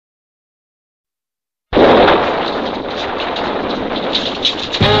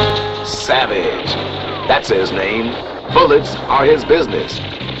savage. That's his name. Bullets are his business.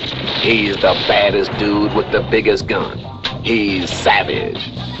 He's the baddest dude with the biggest gun. He's savage.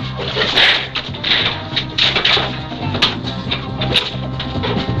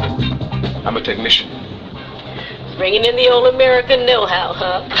 I'm a technician. Bringing in the old American know-how,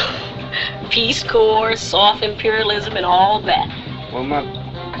 huh? Peace Corps, soft imperialism, and all that. Well, not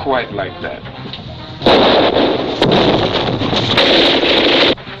quite like that.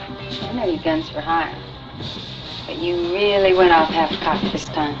 I know your gun's for hire, but you really went off half-cocked this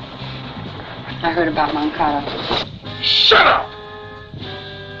time. I heard about Moncada. Shut up!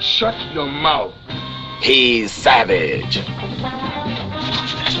 Shut your mouth. He's savage.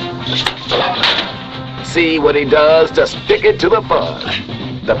 See what he does to stick it to the fuzz.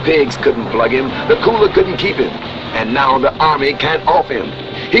 The pigs couldn't plug him, the cooler couldn't keep him, and now the army can't off him.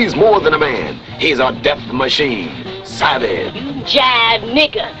 He's more than a man, he's a death machine. Savage. You jive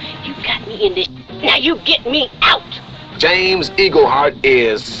nigger, you got me in this. Now you get me out. James Iglehart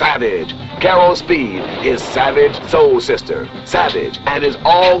is savage. Carol Speed, his savage soul sister. Savage and his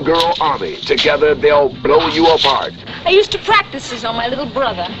all-girl army. Together they'll blow you apart. I used to practice this on my little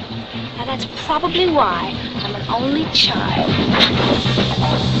brother. Now that's probably why I'm an only child.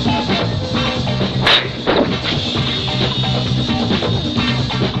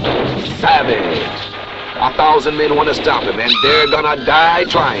 Savage. 1,000 men want to stop him, and they're gonna die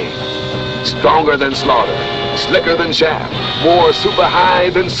trying. Stronger than Slaughter, slicker than Shaft, more super high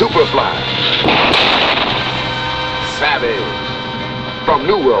than Superfly. Savage. From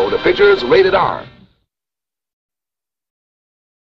New World, the pictures rated R.